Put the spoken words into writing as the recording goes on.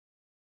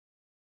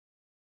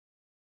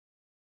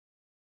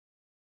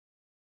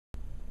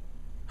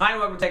Hi, and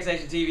welcome to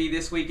txtNationtv.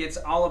 This week it's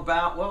all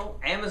about, well,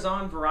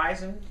 Amazon,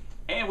 Verizon.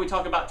 And we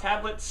talk about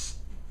tablets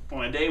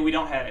on a day we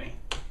don't have any.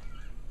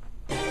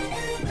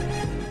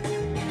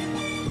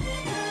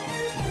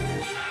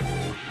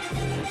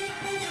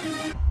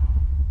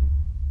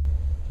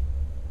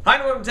 Hi,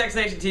 and welcome to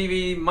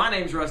txtNationtv. My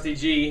name's Rusty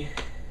G.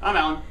 I'm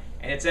Alan.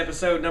 And it's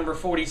episode number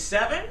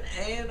 47.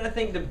 And I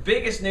think the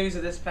biggest news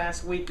of this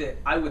past week that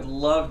I would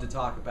love to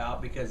talk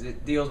about because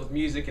it deals with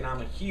music and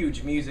I'm a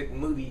huge music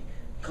movie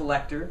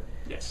collector.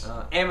 Yes.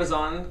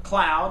 Amazon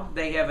Cloud,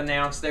 they have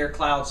announced their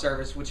cloud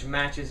service which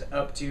matches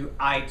up to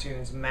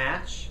iTunes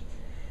Match.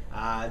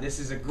 This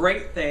is a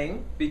great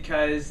thing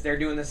because they're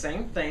doing the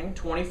same thing,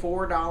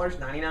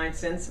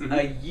 $24.99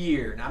 a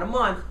year, not a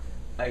month,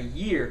 a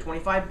year,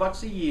 25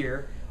 bucks a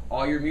year.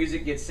 All your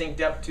music gets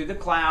synced up to the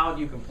cloud.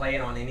 You can play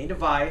it on any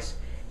device.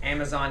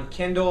 Amazon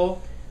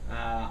Kindle,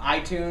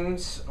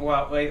 iTunes,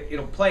 well,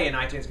 it'll play in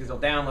iTunes because it'll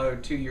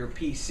download to your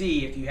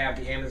PC if you have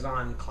the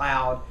Amazon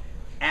Cloud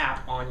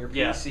app on your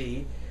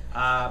PC.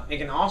 It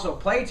can also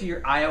play to your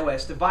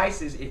iOS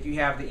devices if you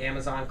have the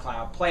Amazon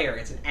Cloud Player.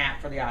 It's an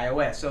app for the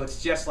iOS, so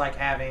it's just like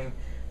having,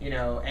 you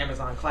know,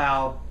 Amazon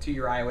Cloud to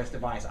your iOS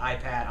device,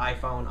 iPad,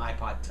 iPhone,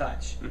 iPod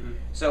Touch.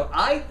 So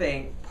I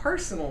think,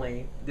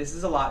 personally, this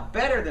is a lot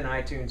better than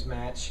iTunes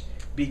Match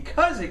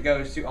because it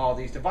goes to all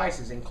these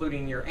devices,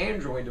 including your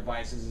Android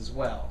devices as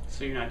well.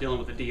 So you're not dealing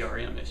with the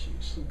DRM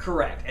issues.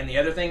 Correct. And the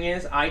other thing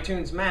is,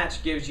 iTunes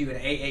Match gives you an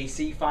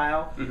AAC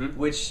file,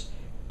 which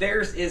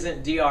theirs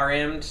isn't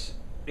DRM'd.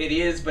 It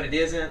is, but it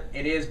isn't.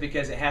 It is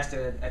because it has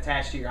to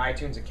attach to your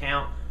iTunes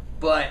account,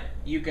 but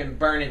you can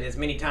burn it as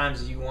many times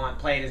as you want,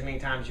 play it as many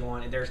times as you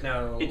want. There's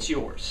no... It's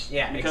yours.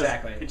 Yeah,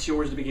 exactly. It's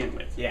yours to begin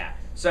with. Yeah.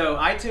 So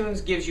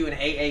iTunes gives you an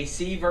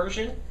AAC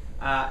version.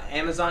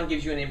 Amazon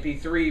gives you an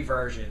MP3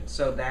 version.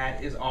 So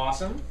that is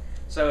awesome.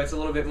 So it's a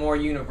little bit more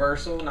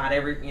universal. Not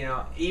every, you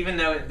know, even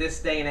though at this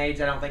day and age,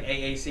 I don't think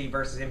AAC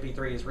versus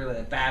MP3 is really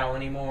a battle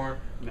anymore.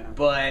 No.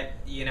 But,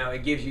 you know,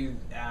 it gives you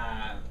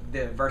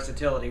the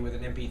versatility with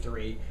an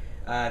MP3.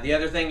 The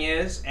other thing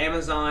is,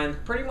 Amazon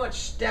pretty much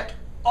stepped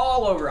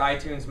all over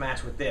iTunes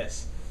Match with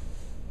this.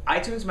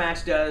 iTunes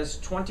Match does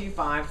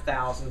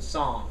 25,000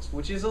 songs,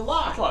 which is a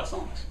lot. That's a lot of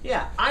songs.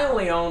 Yeah, I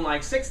only own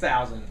like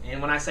 6,000.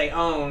 And when I say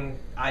own,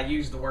 I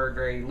use the word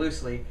very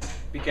loosely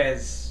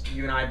because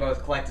you and I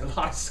both collected a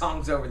lot of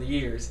songs over the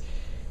years.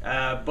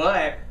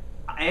 But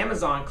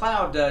Amazon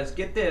Cloud does,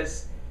 get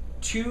this,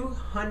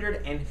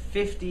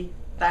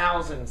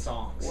 250,000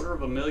 songs.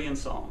 250,000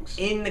 songs.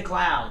 In the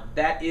cloud.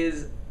 That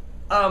is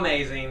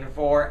amazing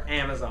for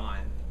Amazon.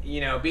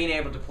 You know, being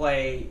able to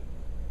play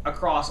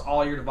across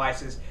all your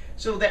devices.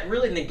 So that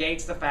really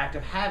negates the fact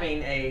of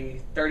having a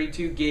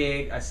 32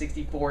 gig, a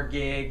 64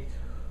 gig,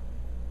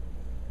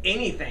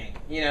 anything,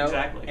 you know.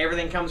 Exactly.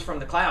 Everything comes from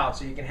the cloud,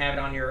 so you can have it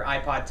on your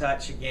iPod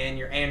Touch, again,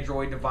 your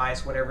Android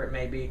device, whatever it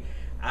may be.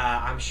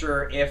 I'm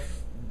sure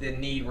if the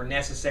need were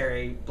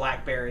necessary,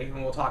 BlackBerry,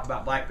 and we'll talk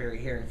about BlackBerry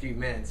here in a few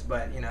minutes,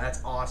 but, you know,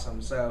 that's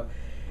awesome. So,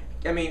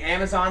 I mean,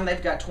 Amazon,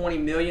 they've got 20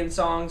 million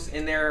songs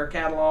in their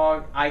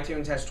catalog.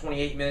 iTunes has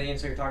 28 million,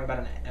 so you're talking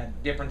about a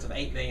difference of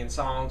 8 million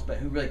songs, but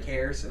who really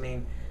cares? I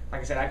mean,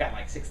 like I said, I got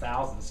like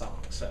 6,000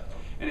 songs, so.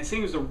 And it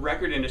seems the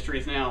record industry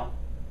is now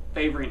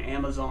favoring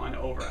Amazon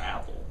over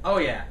Apple. Oh,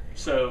 yeah.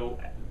 So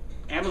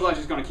Amazon's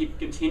just going to keep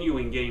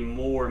continuing getting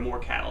more and more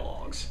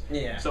catalogs.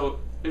 Yeah. So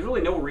there's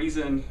really no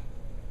reason,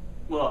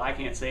 well, I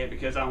can't say it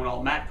because I own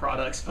all Mac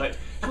products, but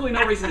there's really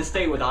no reason to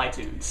stay with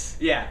iTunes.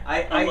 Yeah.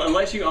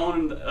 Unless you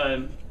own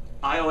an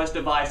iOS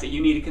device that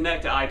you need to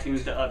connect to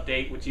iTunes to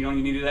update, which you don't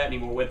even need to do that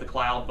anymore with the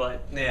cloud,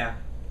 but yeah,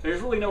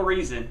 there's really no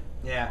reason.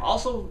 Yeah.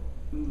 Also,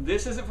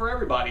 this isn't for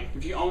everybody.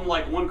 If you own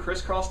like one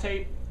crisscross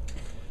tape,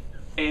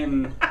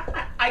 and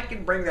I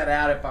could bring that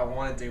out if I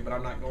wanted to, but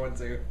I'm not going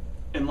to.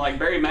 And like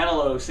Barry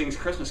Manilow sings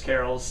Christmas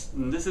carols,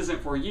 and this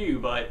isn't for you,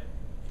 but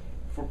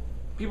for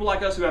people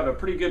like us who have a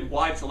pretty good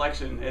wide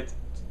selection, it's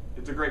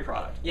a great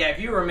product. Yeah, if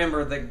you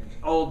remember the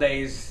old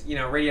days, you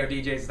know, radio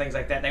DJs and things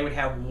like that, they would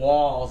have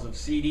walls of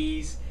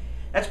CDs.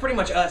 That's pretty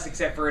much us,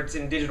 except for it's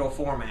in digital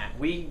format.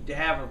 We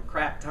have a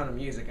crap ton of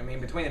music. I mean,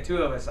 between the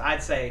two of us,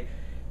 I'd say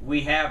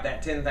we have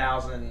that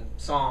 10,000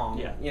 song,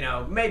 you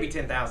know, maybe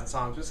 10,000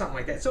 songs or something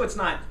like that. So it's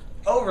not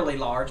overly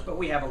large, but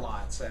we have a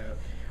lot. So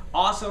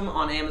awesome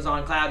on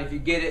Amazon Cloud. If you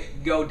get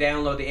it, go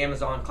download the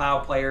Amazon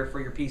Cloud Player for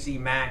your PC,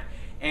 Mac,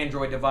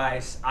 Android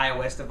device,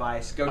 iOS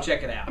device. Go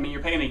check it out. I mean,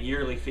 you're paying a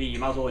yearly fee. You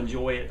might as well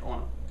enjoy it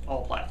on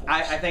all platforms.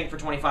 I think for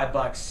 25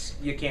 bucks,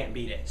 you can't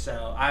beat it.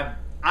 So I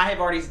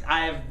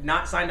have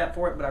not signed up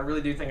for it, but I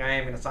really do think I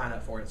am going to sign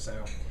up for it.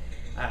 So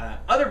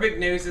other big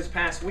news this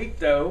past week,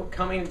 though,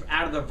 coming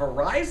out of the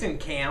Verizon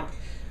camp,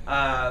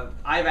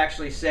 I've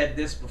actually said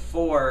this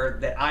before,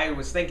 that I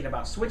was thinking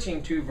about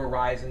switching to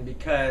Verizon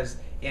because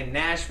in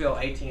Nashville,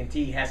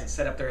 AT&T hasn't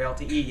set up their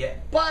LTE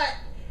yet. But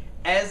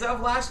as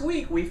of last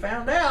week, we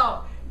found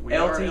out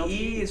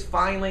LTE is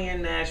finally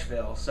in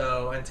Nashville.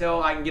 So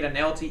until I can get an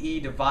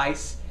LTE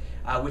device,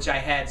 which I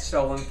had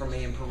stolen from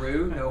me in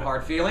Peru, no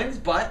hard feelings,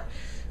 but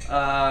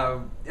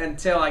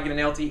until I get an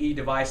LTE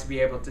device to be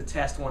able to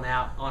test one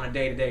out on a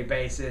day-to-day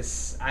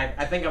basis. I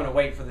think I'm going to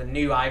wait for the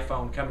new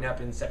iPhone coming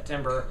up in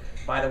September.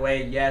 By the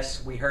way,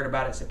 yes, we heard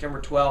about it. September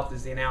 12th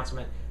is the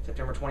announcement.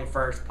 September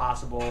 21st,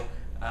 possible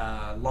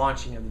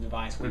launching of the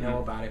device. We know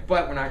about it,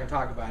 but we're not going to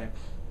talk about it.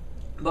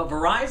 But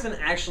Verizon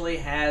actually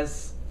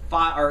has,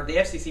 or the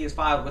FCC has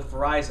filed with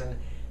Verizon.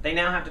 They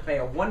now have to pay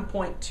a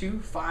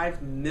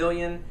 $1.25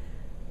 million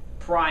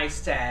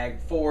price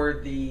tag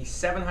for the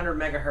 700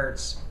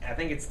 megahertz, I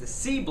think it's the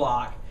C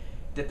block,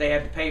 that they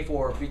had to pay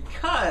for,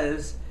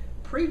 because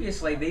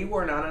previously they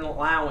were not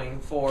allowing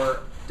for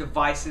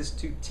devices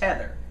to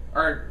tether,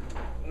 or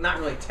not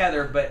really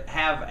tether, but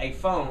have a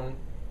phone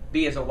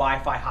be as a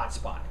Wi-Fi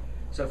hotspot.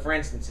 So for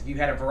instance, if you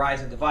had a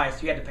Verizon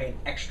device, you had to pay an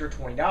extra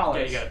 $20 Yeah,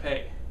 you gotta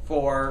pay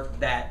for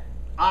that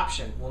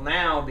option. Well,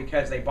 now,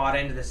 because they bought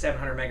into the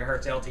 700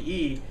 megahertz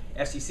LTE,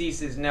 FCC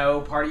says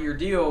no, part of your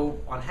deal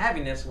on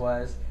having this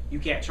was you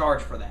can't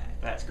charge for that.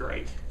 That's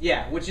great.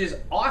 Yeah, which is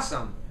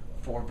awesome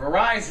for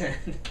Verizon,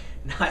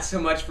 not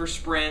so much for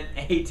Sprint,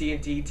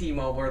 AT&T,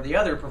 T-Mobile, or the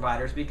other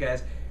providers,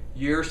 because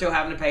you're still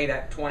having to pay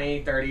that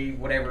 20, 30,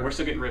 whatever. We're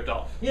still getting ripped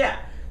off. Yeah.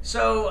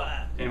 So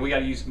and we got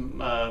to use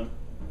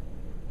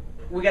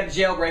we got to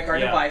jailbreak our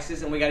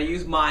devices, and we got to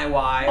use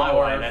MyWi,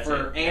 or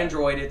for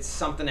Android it's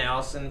something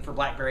else, and for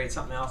BlackBerry it's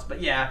something else.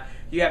 But yeah,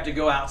 you have to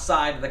go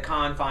outside of the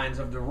confines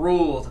of the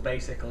rules,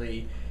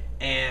 basically,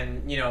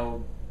 and, you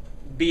know,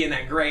 be in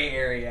that gray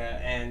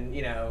area. And,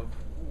 you know,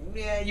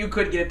 yeah, you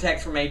could get a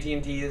text from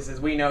AT&T that says,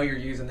 we know you're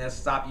using this,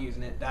 stop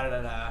using it, da da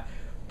da da.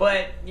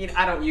 But, you know,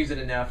 I don't use it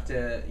enough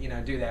to, you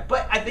know, do that.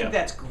 But I think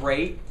that's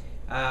great.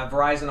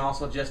 Verizon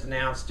also just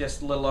announced,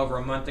 just a little over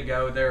a month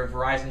ago, their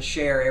Verizon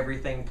Share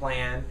Everything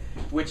plan,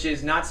 which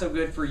is not so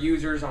good for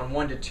users on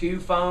 1 to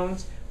 2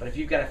 phones, but if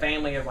you've got a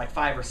family of like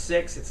 5 or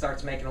 6, it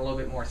starts making a little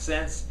bit more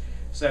sense.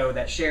 So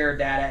that Share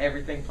Data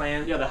Everything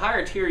plan. Yeah, the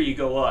higher tier you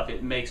go up,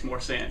 it makes more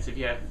sense if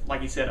you have,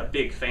 like you said, a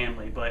big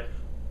family. But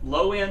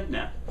low end,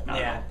 no,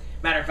 not at all.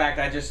 Matter of fact,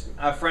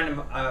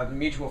 a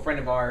mutual friend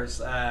of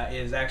ours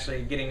is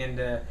actually getting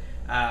into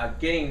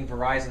getting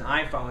Verizon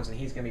iPhones, and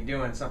he's going to be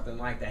doing something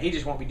like that. He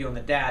just won't be doing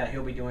the data.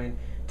 He'll be doing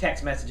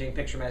text messaging,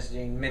 picture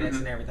messaging, minutes,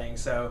 and everything.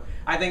 So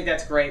I think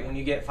that's great when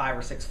you get 5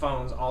 or 6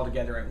 phones all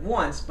together at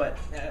once. But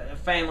a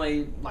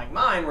family like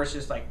mine, where it's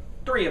just like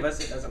 3 of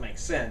us, it doesn't make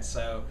sense.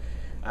 So,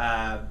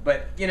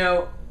 but you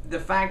know, the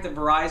fact that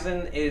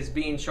Verizon is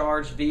being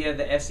charged via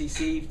the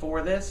FCC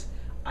for this,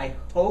 I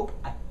hope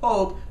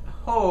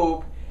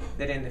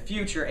that in the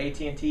future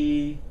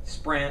AT&T,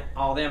 Sprint,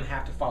 all them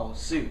have to follow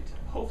suit.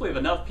 Hopefully, if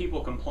enough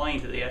people complain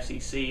to the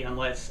FCC,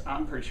 unless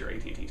I'm pretty sure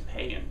AT&T's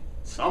paying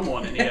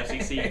someone in the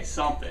FCC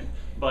something,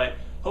 but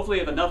hopefully,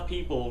 if enough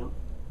people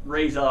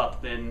raise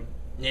up, then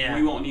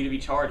we won't need to be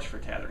charged for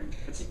tethering.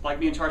 It's like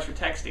being charged for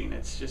texting.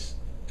 It's just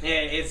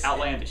it's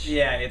outlandish.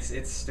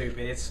 It's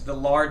stupid. It's the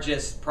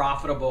largest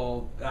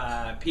profitable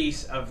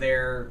piece of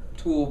their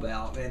tool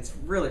belt, and it's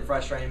really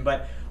frustrating.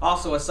 But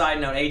also, a side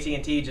note: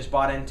 AT&T just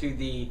bought into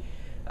the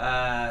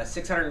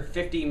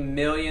 650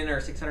 million or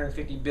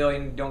 650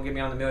 billion, don't get me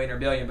on the million or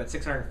billion, but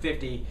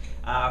 650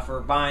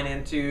 for buying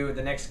into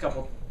the next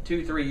couple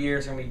 2-3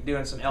 years, and we're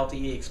doing some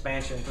LTE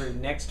expansion through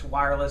Next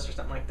Wireless or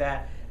something like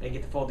that. I didn't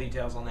get the full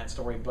details on that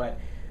story, but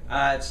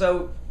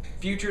so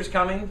future's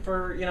coming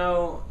for, you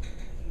know,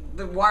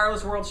 the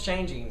wireless world's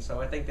changing, so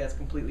I think that's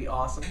completely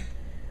awesome.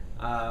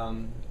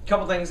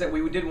 Couple things that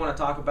we did want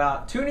to talk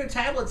about. 2 new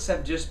tablets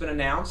have just been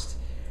announced,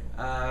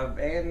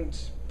 and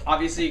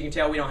obviously, you can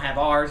tell we don't have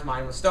ours.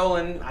 Mine was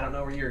stolen. I don't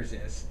know where yours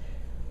is.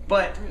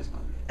 But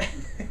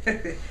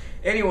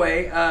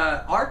anyway,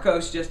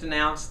 Arcos just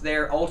announced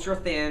their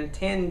ultra-thin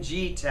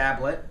 10G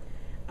tablet,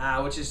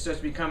 which is supposed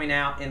to be coming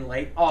out in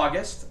late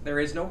August. There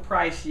is no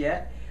price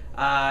yet.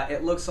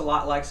 It looks a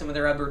lot like some of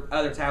their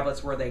other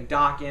tablets where they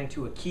dock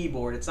into a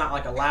keyboard. It's not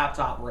like a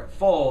laptop where it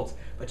folds,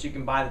 but you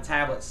can buy the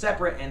tablet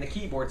separate and the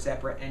keyboard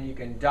separate, and you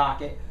can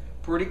dock it.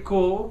 Pretty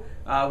cool.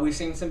 We've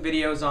seen some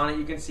videos on it.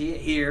 You can see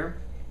it here.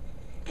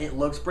 It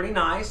looks pretty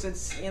nice.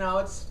 It's, you know,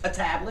 it's a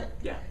tablet.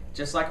 Yeah.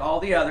 Just like all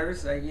the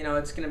others. You know,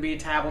 it's going to be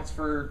tablets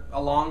for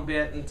a long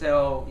bit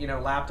until, you know,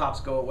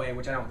 laptops go away,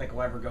 which I don't think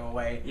will ever go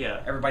away.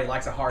 Yeah. Everybody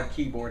likes a hard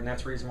keyboard, and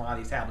that's the reason why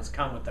these tablets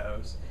come with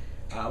those.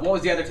 What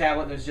was the other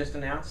tablet that was just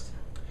announced?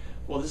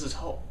 Well, this is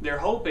they're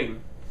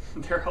hoping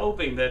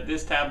that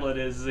this tablet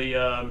is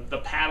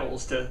the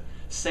paddles to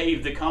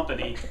save the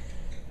company.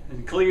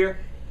 And clear,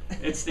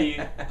 it's the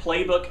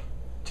Playbook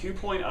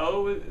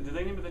 2.0. Did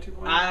they name it the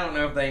 2.0? I don't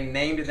know if they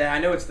named it that. I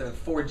know it's the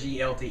 4G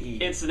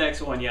LTE. It's the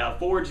next one, yeah.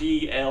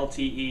 4G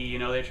LTE. You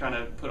know, they're trying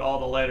to put all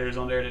the letters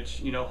on there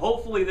to, you know,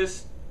 hopefully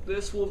this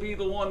will be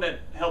the one that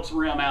helps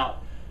RAM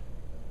out.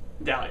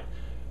 Doubt it.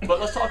 But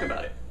let's talk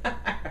about it.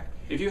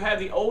 If you have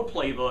the old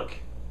Playbook,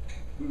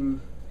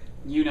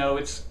 you know,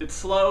 it's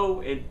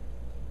slow.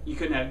 You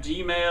couldn't have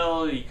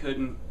Gmail. You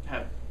couldn't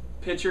have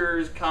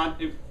pictures.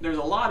 There's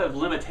a lot of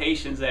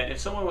limitations that if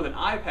someone with an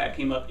iPad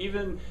came up,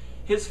 even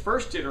his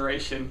first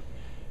generation,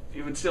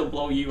 it would still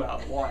blow you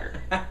out of the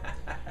water.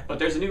 But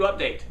there's a new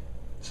update.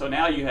 So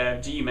now you have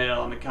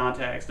Gmail and the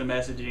contacts, the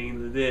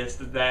messaging, the this,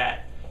 the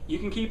that. You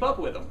can keep up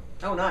with them.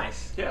 Oh,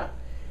 nice. Yeah.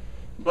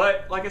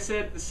 But like I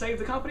said, to save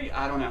the company,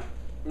 I don't know.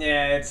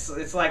 Yeah,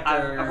 it's like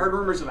I've heard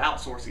rumors of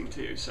outsourcing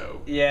too.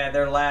 So yeah,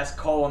 their last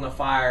coal in the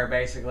fire.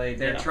 Basically,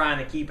 they're Yeah. trying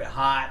to keep it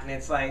hot, and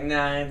it's like,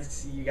 nah,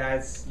 you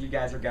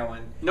guys are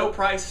going. no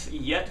price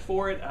yet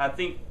for it. I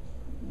think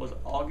was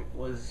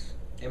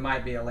It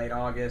might be a late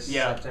August,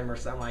 Yeah. September,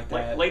 something like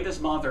that. late this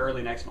month or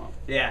early next month.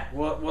 Yeah,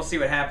 we'll see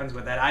what happens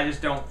with that. I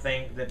just don't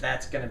think that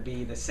that's going to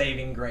be the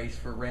saving grace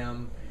for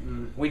RIM.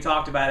 We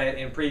talked about it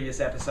in previous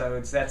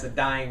episodes. That's a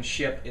dying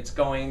ship. It's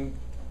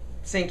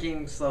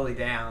sinking slowly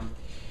down.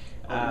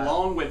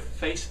 Along with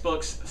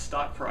Facebook's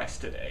stock price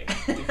today,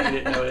 if you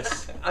didn't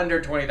notice.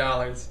 Under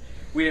 $20.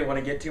 We didn't want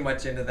to get too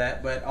much into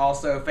that, but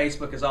also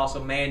Facebook is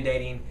also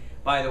mandating,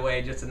 by the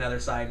way, just another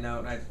side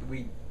note,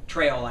 we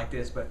trail like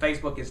this, but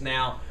Facebook is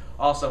now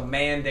also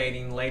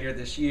mandating later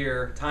this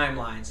year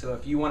timeline. So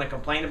if you want to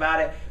complain about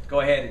it, go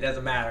ahead, it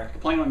doesn't matter.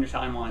 Complain on your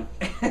timeline.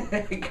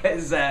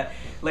 Because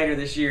later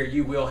this year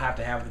you will have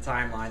to have the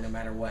timeline no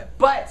matter what.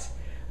 But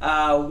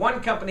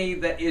one company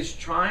that is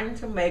trying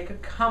to make a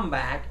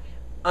comeback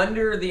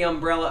under the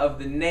umbrella of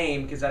the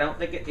name, because I don't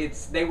think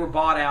they were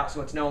bought out,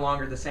 so it's no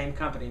longer the same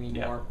company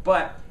anymore. Yeah.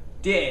 But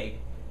Dig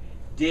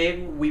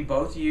we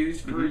both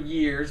used for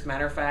years.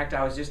 Matter of fact,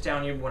 I was just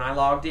telling you when I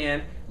logged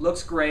in,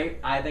 looks great.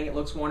 I think it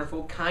looks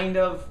wonderful. Kind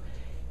of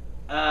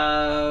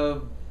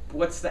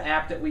what's the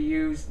app that we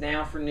use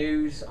now for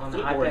news on the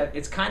iPad?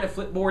 It's kind of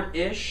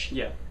Flipboard-ish.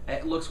 Yeah.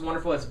 It looks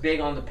wonderful. It's big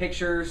on the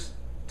pictures,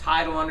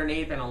 title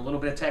underneath, and a little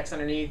bit of text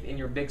underneath in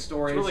your big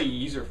stories. It's really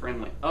user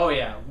friendly. Oh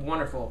yeah,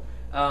 wonderful.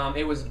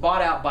 It was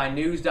bought out by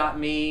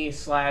news.me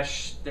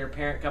 / their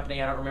parent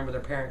company. I don't remember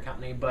their parent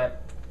company,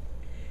 but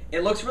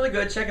it looks really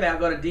good. Check it out.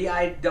 Go to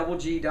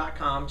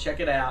digg.com. Check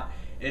it out.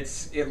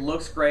 It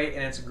looks great,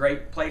 and it's a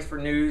great place for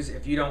news.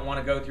 If you don't want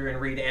to go through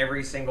and read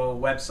every single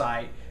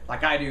website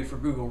like I do for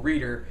Google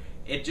Reader,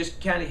 it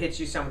just kind of hits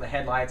you some of the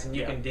headlights, and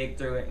you can dig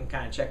through it and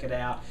kind of check it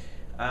out.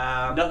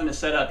 Nothing to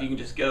set up. You can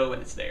just go,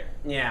 and it's there.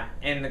 Yeah,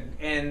 and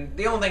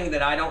the only thing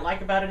that I don't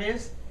like about it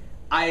is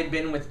I had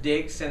been with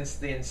Dig since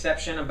the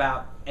inception,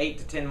 about 8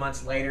 to 10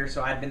 months later,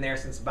 so I'd been there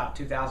since about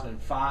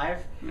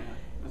 2005. Yeah,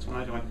 that's when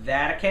I joined.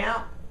 That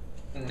account,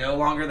 no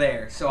longer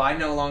there. So I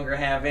no longer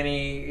have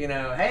any,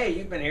 hey,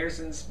 you've been here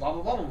since blah,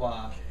 blah, blah, blah,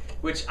 blah.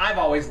 Which I've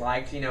always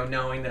liked,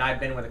 knowing that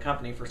I've been with a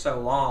company for so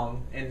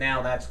long, and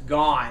now that's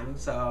gone.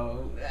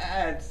 So,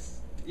 it's,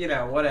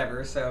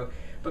 whatever. So,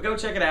 but go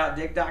check it out,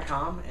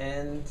 dig.com,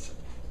 and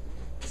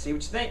see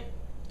what you think.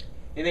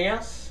 Anything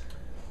else?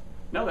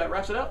 No, that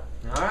wraps it up.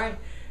 All right.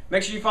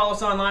 Make sure you follow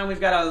us online.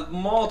 We've got a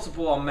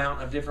multiple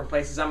amount of different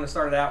places. I'm going to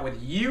start it out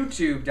with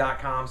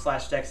youtube.com /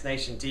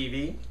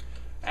 txtNationtv.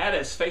 Add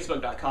us,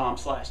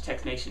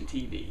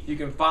 facebook.com/txtNationtv. You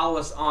can follow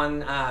us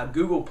on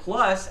Google+.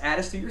 Add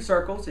us to your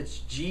circles. It's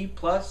g+.to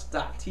 /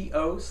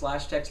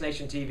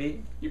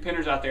 txtNationtv. You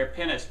pinners out there,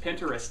 pin us,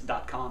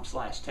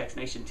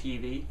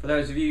 pinterest.com/txtNationtv. For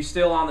those of you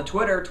still on the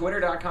Twitter,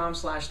 twitter.com /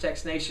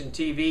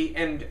 txtNationtv.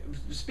 And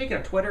speaking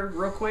of Twitter,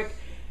 real quick,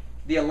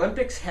 the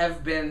Olympics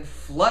have been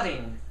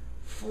flooding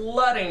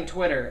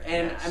Twitter,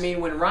 and Yes. I mean,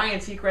 when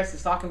Ryan Seacrest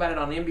is talking about it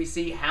on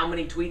NBC, how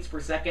many tweets per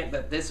second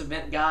that this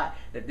event got,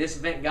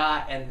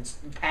 and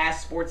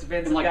past sports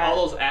events And like got.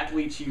 all those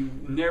athletes you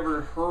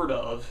never heard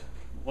of,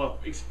 well,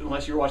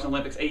 unless you were watching the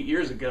Olympics 8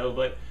 years ago,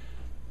 but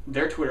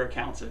their Twitter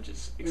accounts have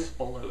just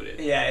exploded.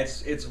 Yeah,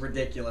 it's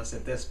ridiculous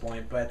at this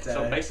point. But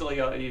So basically,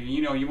 you want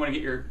to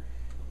get your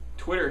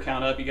Twitter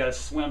account up, you got to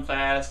swim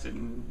fast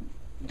and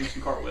do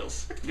some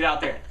cartwheels. Get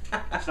out there.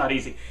 It's not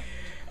easy.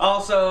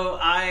 Also,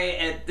 I,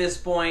 at this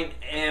point,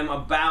 am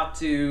about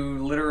to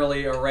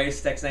literally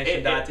erase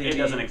txtNation.tv. It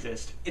doesn't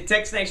exist. It's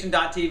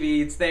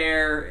txtNation.tv. It's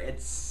there.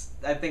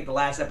 I think the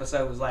last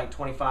episode was like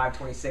 25,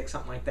 26,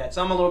 something like that.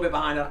 So I'm a little bit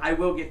behind on it. I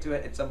will get to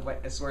it at some point,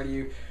 I swear to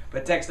you.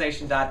 But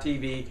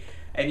txtNation.tv.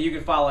 And you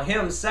can follow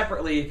him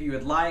separately if you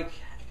would like.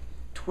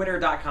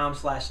 Twitter.com /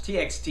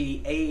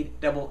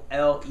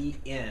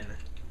 txtALLEN.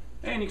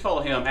 And you can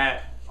follow him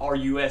at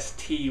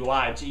RUSTYG.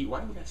 Why do we got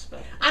to spell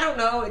it? I don't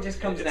know. It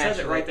just comes It naturally.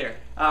 says it right there.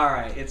 All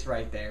right, it's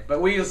right there.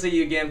 But we will see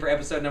you again for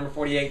episode number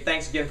 48.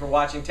 Thanks again for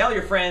watching. Tell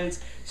your friends.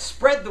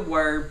 Spread the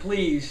word.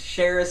 Please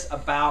share us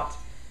about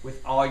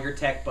with all your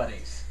tech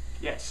buddies.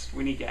 Yes,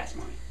 we need gas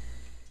money.